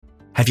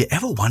Have you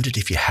ever wondered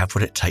if you have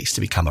what it takes to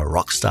become a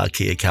rockstar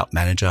key account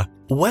manager?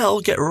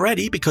 Well, get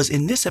ready, because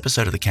in this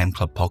episode of the Cam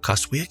Club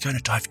podcast, we are going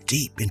to dive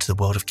deep into the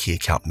world of key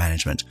account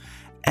management.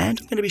 And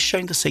I'm going to be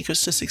sharing the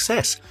secrets to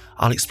success.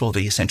 I'll explore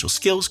the essential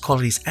skills,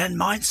 qualities, and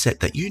mindset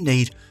that you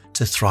need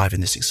to thrive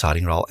in this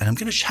exciting role. And I'm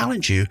going to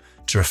challenge you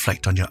to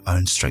reflect on your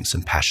own strengths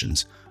and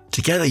passions.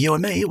 Together, you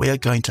and me, we are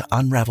going to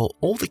unravel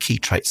all the key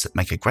traits that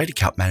make a great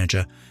account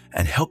manager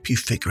and help you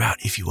figure out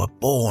if you were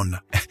born,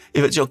 if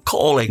it's your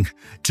calling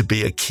to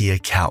be a key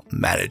account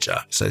manager.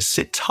 So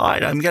sit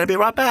tight. I'm going to be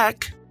right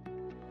back.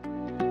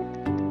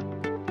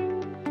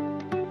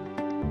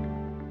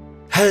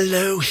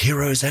 Hello,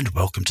 heroes, and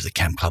welcome to the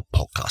Cam Club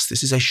podcast.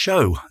 This is a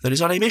show that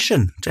is on a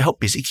mission to help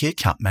busy key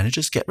account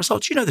managers get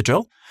results. You know the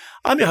drill.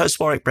 I'm your host,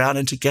 Warwick Brown,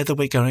 and together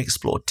we're going to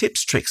explore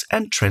tips, tricks,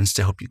 and trends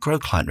to help you grow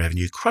client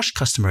revenue, crush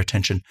customer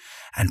retention,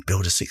 and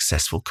build a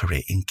successful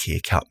career in key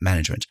account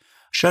management.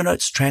 Show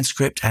notes,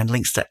 transcript, and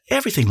links to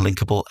everything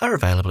linkable are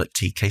available at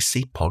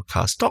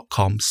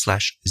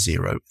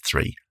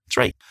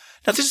tkcpodcast.com/033.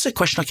 Now, this is a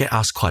question I get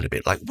asked quite a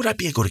bit. Like, would I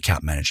be a good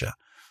account manager?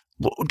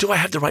 Do I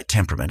have the right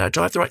temperament?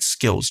 Do I have the right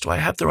skills? Do I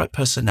have the right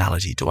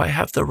personality? Do I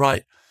have the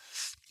right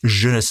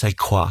je ne sais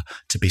quoi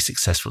to be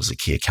successful as a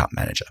key account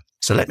manager?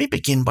 So let me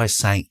begin by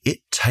saying it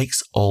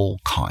takes all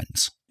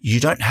kinds. You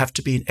don't have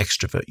to be an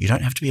extrovert. You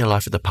don't have to be a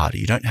life of the party.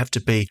 You don't have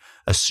to be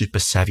a super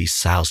savvy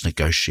sales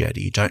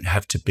negotiator. You don't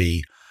have to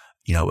be,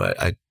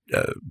 a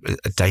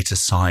data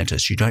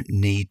scientist. You don't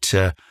need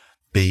to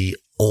be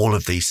all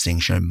of these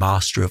things,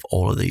 master of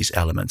all of these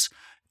elements.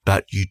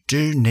 But you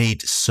do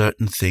need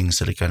certain things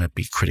that are going to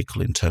be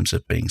critical in terms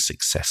of being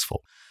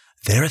successful.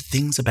 There are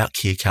things about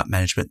key account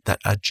management that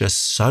are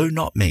just so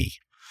not me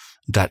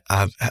that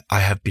I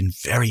have been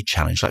very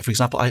challenged. Like, for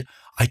example, I'm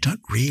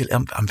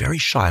very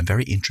shy. I'm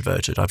very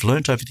introverted. I've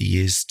learned over the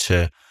years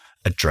to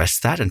address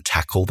that and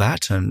tackle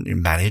that and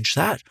manage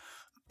that.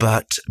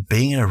 But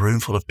being in a room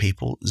full of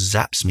people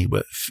zaps me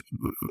with,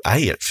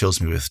 A, it fills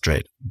me with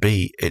dread.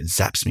 B, it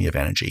zaps me of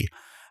energy.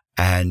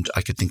 And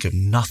I could think of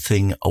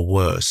nothing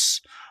worse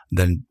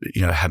than,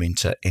 having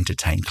to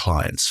entertain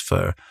clients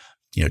for,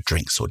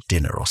 drinks or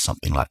dinner or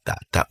something like that.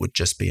 That would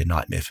just be a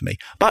nightmare for me.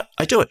 But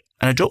I do it,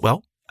 and I do it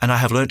well. And I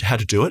have learned how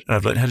to do it, and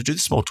I've learned how to do the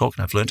small talk,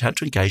 and I've learned how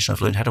to engage, and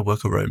I've learned how to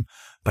work a room.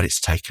 But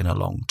it's taken a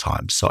long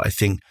time. So I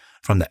think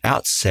from the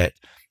outset,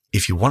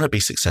 if you want to be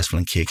successful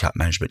in key account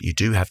management, you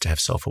do have to have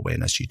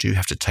self-awareness. You do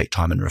have to take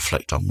time and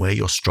reflect on where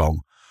you're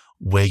strong,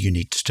 where you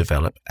need to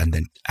develop, and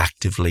then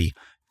actively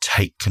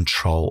take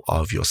control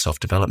of your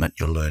self-development,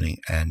 your learning,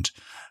 and,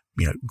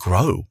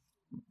 grow,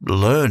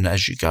 learn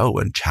as you go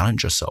and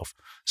challenge yourself.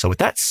 So with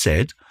that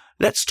said,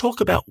 let's talk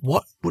about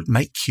what would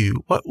make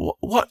you, what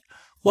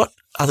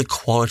are the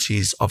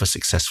qualities of a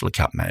successful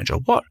account manager?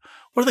 What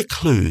are the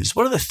clues?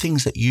 What are the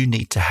things that you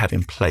need to have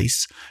in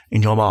place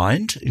in your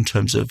mind in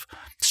terms of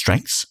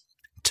strengths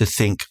to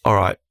think, all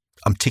right,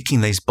 I'm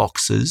ticking these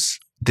boxes.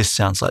 This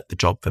sounds like the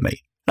job for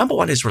me. Number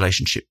one is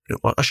relationship.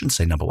 Well, I shouldn't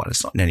say number one.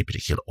 It's not in any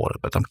particular order,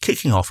 but I'm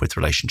kicking off with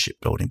relationship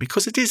building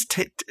because it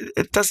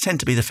does tend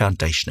to be the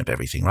foundation of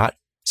everything, right?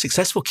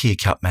 Successful key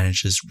account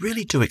managers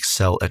really do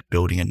excel at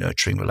building and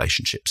nurturing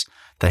relationships.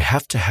 They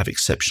have to have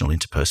exceptional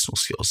interpersonal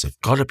skills. They've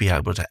got to be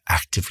able to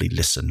actively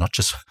listen, not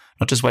just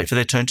wait for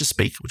their turn to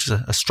speak, which is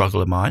a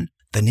struggle of mine.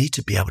 They need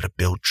to be able to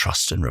build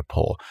trust and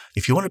rapport.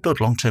 If you want to build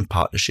long-term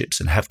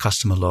partnerships and have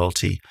customer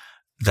loyalty,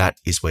 that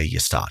is where you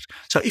start.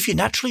 So if you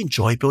naturally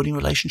enjoy building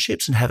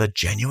relationships and have a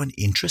genuine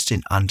interest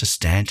in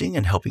understanding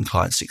and helping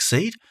clients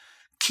succeed,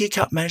 key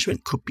account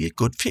management could be a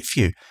good fit for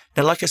you.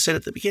 Now, like I said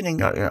at the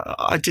beginning,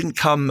 I didn't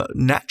come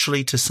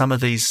naturally to some of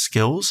these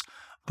skills,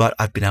 but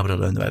I've been able to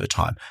learn them over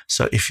time.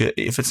 So if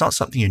it's not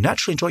something you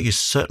naturally enjoy, you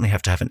certainly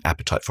have to have an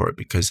appetite for it,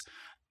 because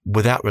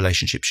without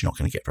relationships, you're not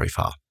going to get very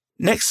far.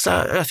 Next,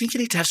 I think you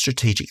need to have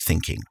strategic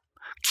thinking.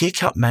 Key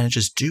account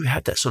managers do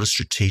have that sort of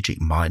strategic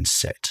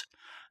mindset.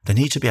 They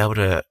need to be able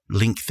to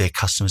link their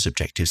customers'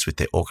 objectives with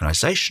their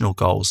organizational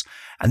goals.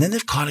 And then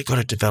they've kind of got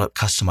to develop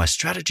customized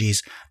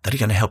strategies that are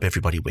going to help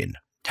everybody win,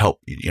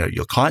 help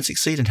your clients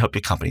succeed and help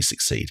your company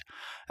succeed.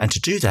 And to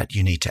do that,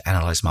 you need to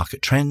analyze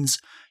market trends.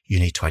 You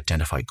need to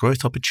identify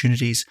growth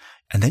opportunities.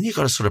 And then you've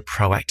got to sort of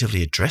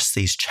proactively address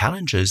these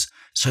challenges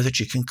so that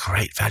you can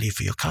create value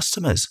for your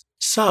customers.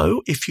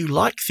 So if you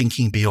like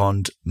thinking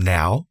beyond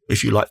now,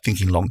 if you like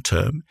thinking long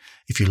term,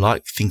 if you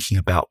like thinking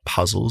about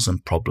puzzles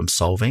and problem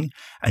solving,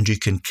 and you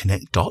can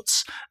connect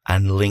dots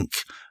and link,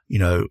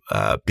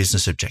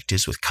 business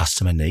objectives with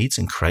customer needs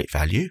and create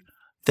value,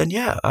 then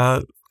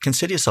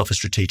consider yourself a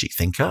strategic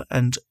thinker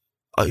and,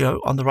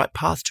 on the right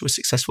path to a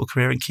successful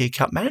career in key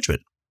account management.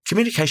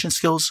 Communication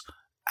skills,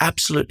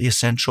 absolutely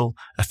essential.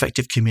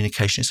 Effective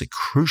communication is a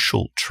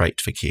crucial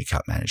trait for key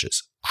account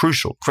managers.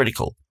 Crucial,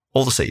 critical,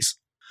 all the C's.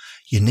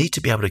 You need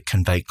to be able to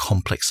convey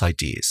complex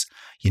ideas.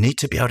 You need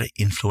to be able to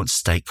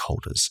influence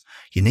stakeholders.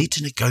 You need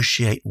to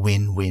negotiate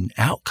win-win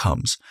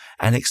outcomes.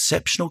 And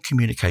exceptional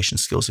communication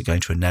skills are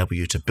going to enable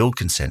you to build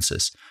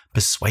consensus,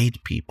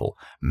 persuade people,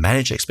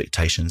 manage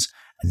expectations,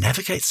 and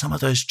navigate some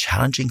of those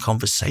challenging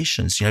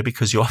conversations,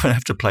 because you often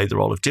have to play the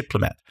role of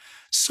diplomat.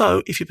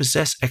 So if you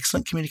possess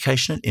excellent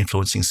communication and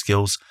influencing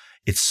skills,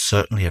 it's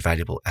certainly a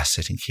valuable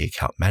asset in key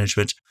account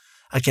management.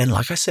 Again,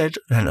 like I said,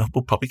 and I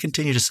will probably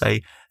continue to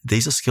say,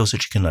 these are skills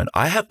that you can learn.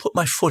 I have put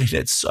my foot in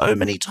it so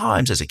many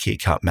times as a key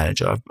account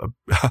manager.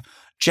 I've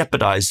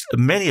jeopardized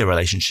many a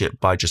relationship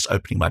by just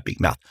opening my big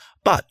mouth.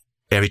 But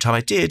every time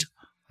I did,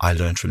 I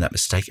learned from that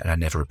mistake and I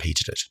never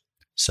repeated it.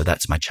 So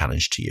that's my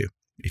challenge to you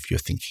if you're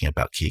thinking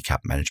about key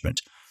account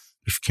management.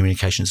 If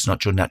communication is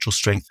not your natural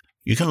strength,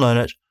 you can learn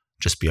it.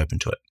 Just be open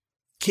to it.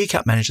 Key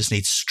account managers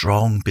need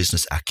strong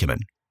business acumen.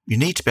 You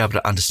need to be able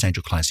to understand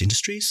your clients'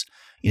 industries.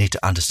 You need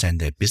to understand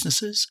their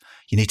businesses.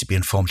 You need to be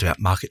informed about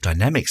market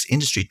dynamics,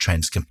 industry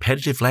trends,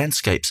 competitive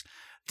landscapes.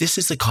 This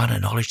is the kind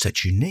of knowledge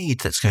that you need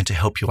that's going to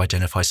help you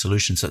identify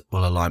solutions that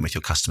will align with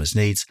your customers'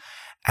 needs.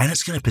 And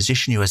it's going to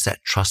position you as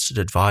that trusted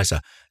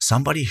advisor,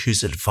 somebody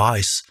whose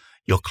advice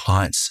your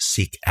clients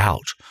seek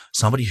out,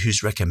 somebody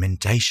whose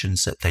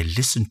recommendations that they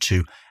listen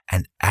to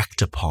and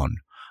act upon.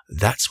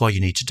 That's why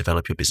you need to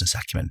develop your business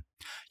acumen.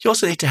 You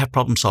also need to have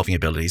problem-solving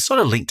abilities, sort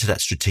of linked to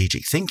that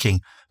strategic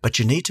thinking, but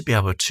you need to be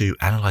able to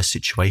analyze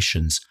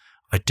situations,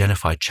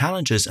 identify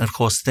challenges, and of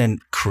course then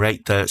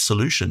create the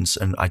solutions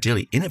and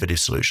ideally innovative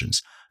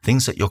solutions,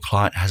 things that your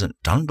client hasn't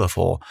done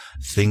before,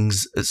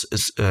 things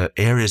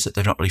areas that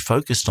they're not really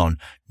focused on,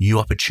 new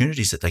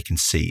opportunities that they can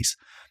seize.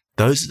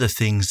 Those are the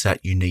things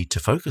that you need to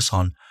focus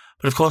on.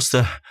 But of course,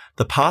 the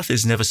path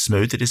is never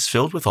smooth. It is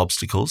filled with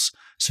obstacles.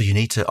 So you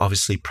need to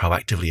obviously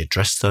proactively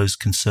address those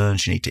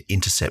concerns. You need to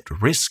intercept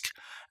risk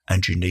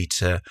and you need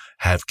to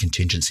have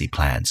contingency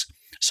plans.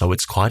 So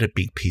it's quite a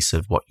big piece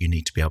of what you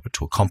need to be able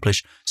to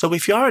accomplish. So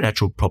if you are a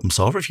natural problem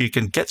solver, if you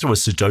can get through a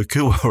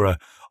Sudoku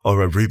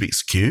or a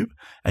Rubik's Cube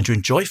and you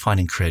enjoy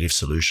finding creative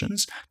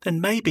solutions,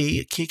 then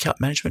maybe key account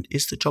management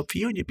is the job for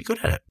you and you'd be good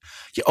at it.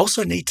 You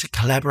also need to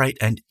collaborate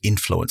and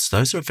influence.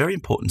 Those are very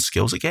important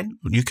skills. Again,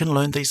 you can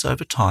learn these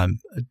over time,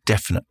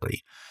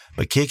 definitely.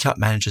 But key account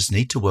managers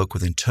need to work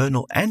with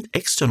internal and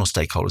external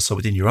stakeholders, so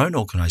within your own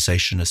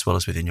organization as well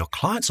as within your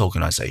client's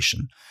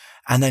organization.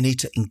 And they need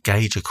to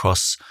engage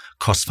across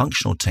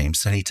cross-functional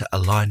teams. They need to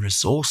align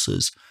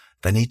resources.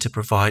 They need to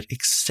provide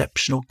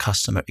exceptional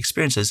customer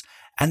experiences.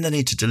 And they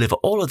need to deliver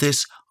all of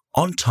this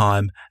on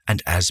time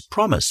and as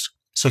promised.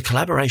 So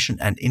collaboration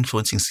and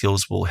influencing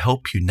skills will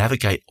help you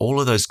navigate all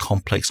of those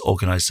complex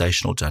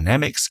organizational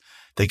dynamics.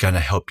 They're going to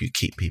help you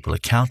keep people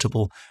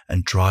accountable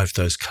and drive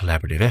those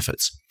collaborative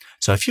efforts.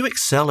 So if you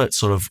excel at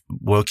sort of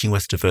working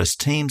with diverse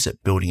teams,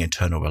 at building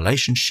internal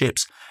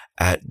relationships,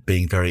 at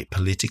being very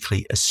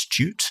politically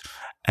astute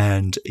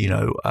and,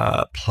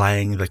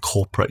 playing the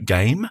corporate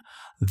game,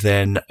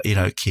 then,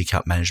 key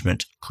account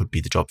management could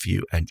be the job for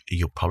you and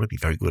you'll probably be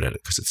very good at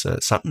it because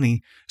it's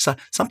something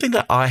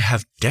that I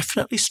have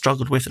definitely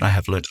struggled with and I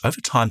have learned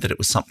over time that it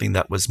was something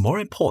that was more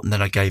important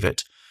than I gave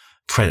it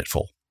credit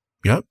for.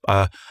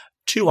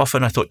 Too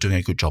often I thought doing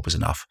a good job was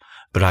enough,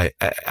 but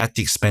at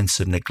the expense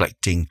of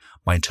neglecting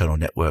my internal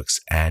networks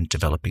and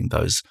developing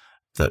those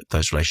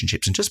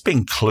relationships and just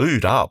being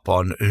clued up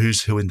on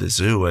who's who in the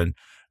zoo and,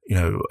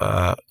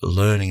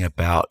 learning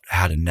about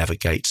how to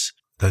navigate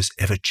those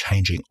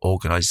ever-changing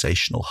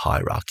organizational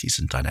hierarchies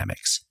and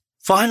dynamics.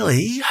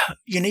 Finally,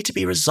 you need to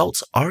be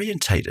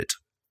results-orientated.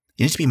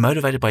 You need to be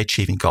motivated by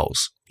achieving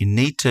goals. You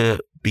need to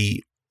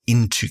be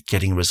into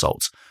getting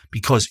results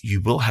because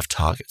you will have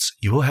targets.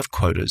 You will have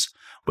quotas,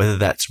 whether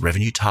that's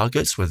revenue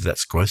targets, whether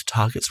that's growth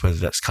targets, whether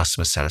that's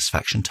customer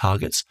satisfaction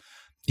targets.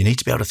 You need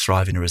to be able to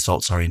thrive in a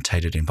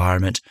results-orientated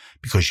environment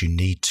because you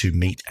need to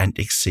meet and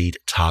exceed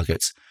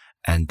targets,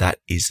 and that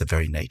is the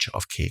very nature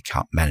of key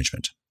account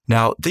management.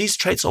 Now, these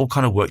traits all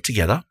kind of work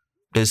together.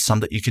 There's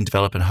some that you can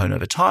develop and hone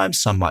over time.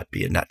 Some might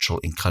be a natural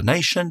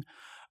inclination,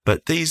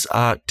 but these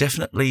are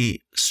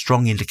definitely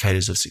strong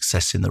indicators of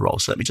success in the role.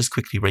 So let me just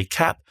quickly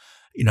recap.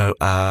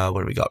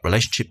 What do we got?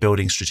 Relationship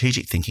building,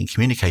 strategic thinking,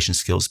 communication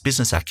skills,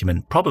 business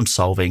acumen, problem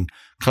solving,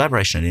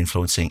 collaboration and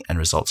influencing, and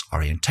results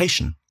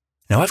orientation.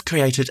 Now, I've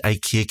created a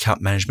key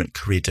account management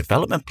career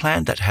development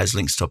plan that has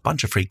links to a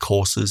bunch of free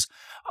courses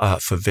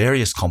for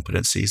various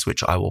competencies,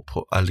 which I will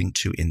put a link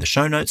to in the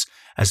show notes,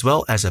 as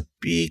well as a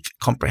big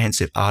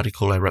comprehensive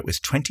article I wrote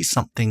with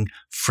 20-something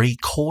free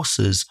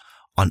courses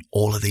on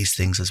all of these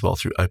things as well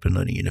through open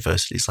learning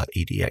universities like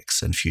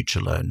EDX and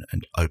FutureLearn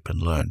and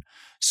OpenLearn.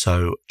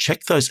 So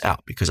check those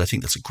out because I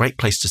think that's a great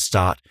place to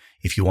start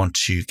if you want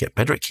to get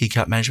better at key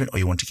account management or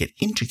you want to get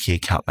into key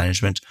account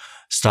management.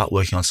 Start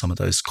working on some of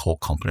those core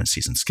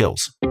competencies and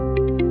skills.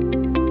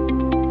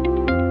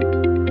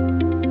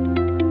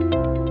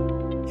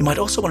 You might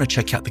also want to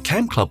check out the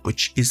CAM Club,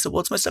 which is the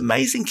world's most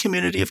amazing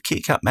community of key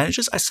account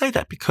managers. I say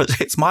that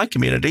because it's my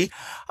community.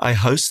 I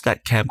host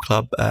that CAM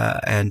Club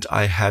and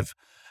I have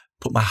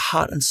put my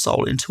heart and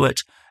soul into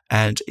it.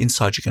 And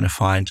inside you're going to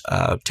find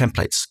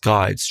templates,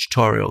 guides,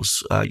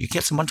 tutorials. You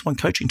get some one-to-one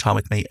coaching time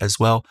with me as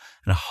well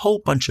and a whole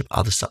bunch of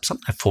other stuff.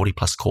 Something like 40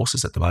 plus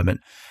courses at the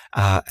moment.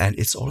 And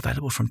it's all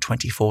available from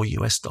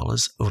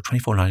 $24 or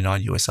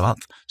 $24.99 US a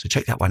month. So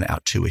check that one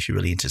out too if you're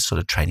really into sort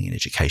of training and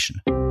education.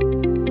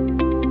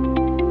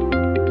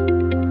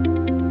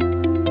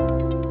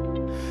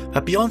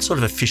 beyond sort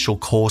of official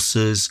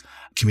courses,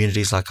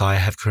 communities like I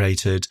have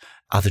created,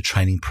 other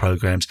training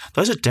programs,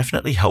 those are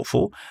definitely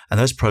helpful. And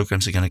those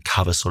programs are going to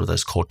cover sort of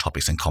those core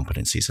topics and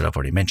competencies that I've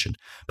already mentioned.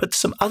 But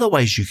some other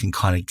ways you can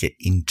kind of get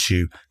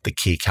into the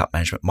key account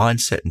management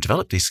mindset and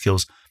develop these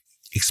skills: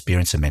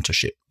 experience and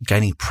mentorship.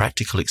 Gaining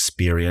practical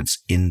experience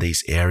in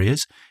these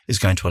areas is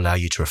going to allow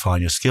you to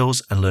refine your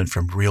skills and learn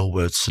from real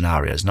world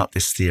scenarios, not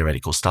this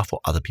theoretical stuff or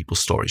other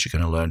people's stories. You're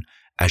going to learn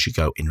as you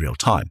go in real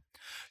time.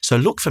 So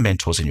look for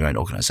mentors in your own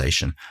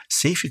organization.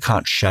 See if you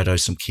can't shadow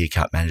some key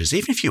account managers.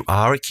 Even if you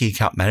are a key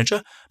account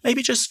manager,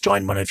 maybe just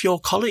join one of your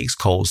colleagues'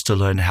 calls to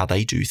learn how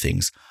they do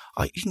things.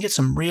 You can get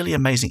some really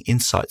amazing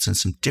insights and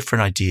some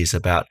different ideas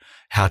about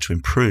how to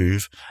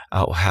improve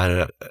or how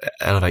to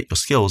elevate your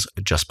skills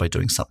just by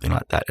doing something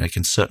like that. And it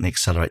can certainly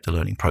accelerate the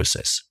learning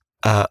process.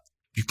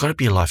 You've got to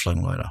be a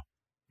lifelong learner.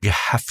 You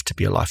have to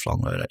be a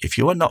lifelong learner. If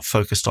you are not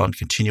focused on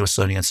continuous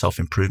learning and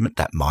self-improvement,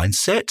 that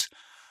mindset,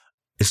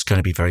 it's going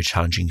to be very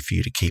challenging for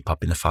you to keep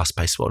up in the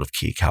fast-paced world of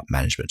key account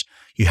management.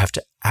 You have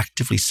to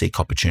actively seek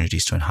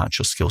opportunities to enhance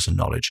your skills and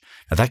knowledge.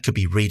 Now, that could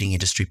be reading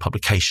industry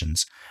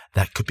publications.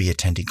 That could be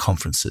attending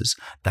conferences.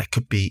 That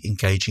could be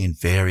engaging in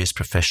various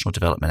professional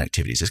development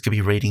activities. This could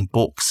be reading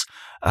books,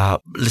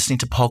 listening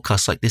to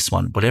podcasts like this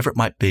one, whatever it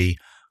might be.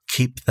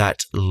 Keep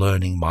that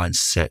learning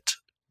mindset,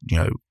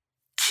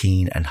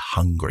 keen and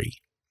hungry.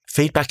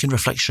 Feedback and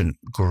reflection,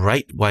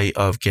 great way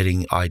of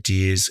getting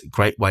ideas,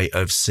 great way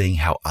of seeing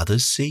how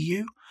others see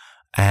you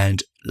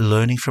and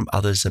learning from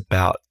others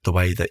about the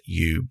way that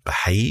you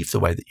behave, the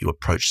way that you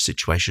approach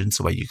situations,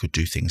 the way you could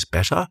do things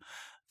better.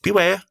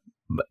 Beware,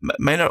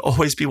 may not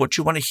always be what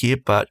you want to hear,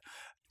 but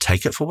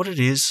take it for what it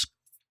is.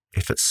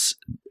 If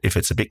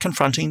it's a bit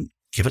confronting,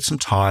 give it some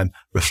time,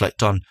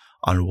 reflect on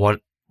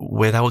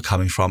where they were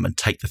coming from and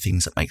take the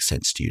things that make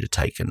sense to you to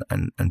take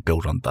and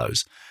build on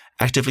those.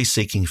 Actively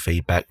seeking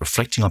feedback,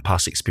 reflecting on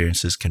past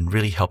experiences can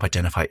really help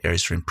identify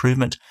areas for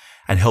improvement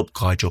and help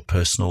guide your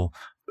personal,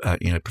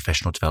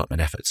 professional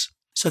development efforts.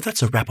 So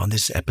that's a wrap on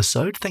this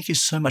episode. Thank you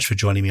so much for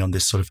joining me on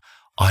this sort of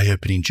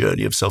eye-opening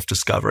journey of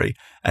self-discovery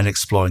and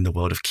exploring the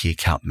world of key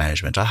account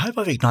management. I hope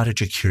I've ignited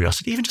your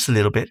curiosity, even just a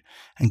little bit,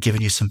 and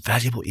given you some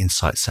valuable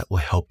insights that will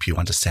help you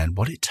understand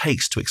what it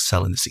takes to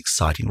excel in this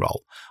exciting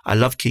role. I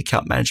love key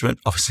account management.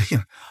 Obviously,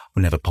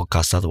 we'll never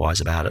podcast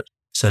otherwise about it.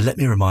 So let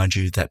me remind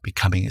you that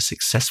becoming a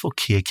successful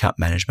key account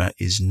manager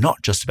is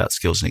not just about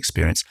skills and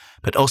experience,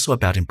 but also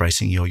about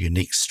embracing your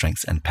unique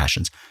strengths and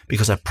passions.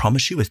 Because I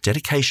promise you, with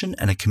dedication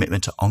and a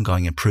commitment to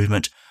ongoing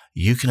improvement,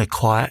 you can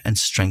acquire and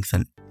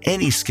strengthen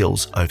any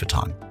skills over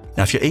time.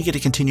 Now, if you're eager to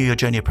continue your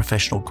journey of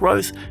professional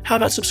growth, how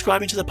about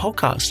subscribing to the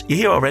podcast? You're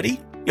here already.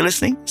 You're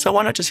listening. So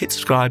why not just hit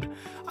subscribe?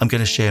 I'm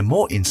going to share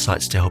more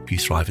insights to help you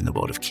thrive in the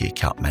world of key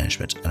account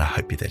management, and I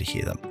hope you're there to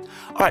hear them.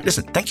 All right,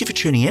 listen, thank you for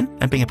tuning in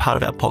and being a part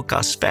of our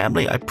podcast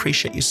family. I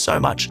appreciate you so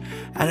much.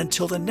 And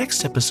until the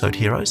next episode,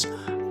 heroes,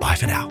 bye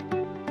for now.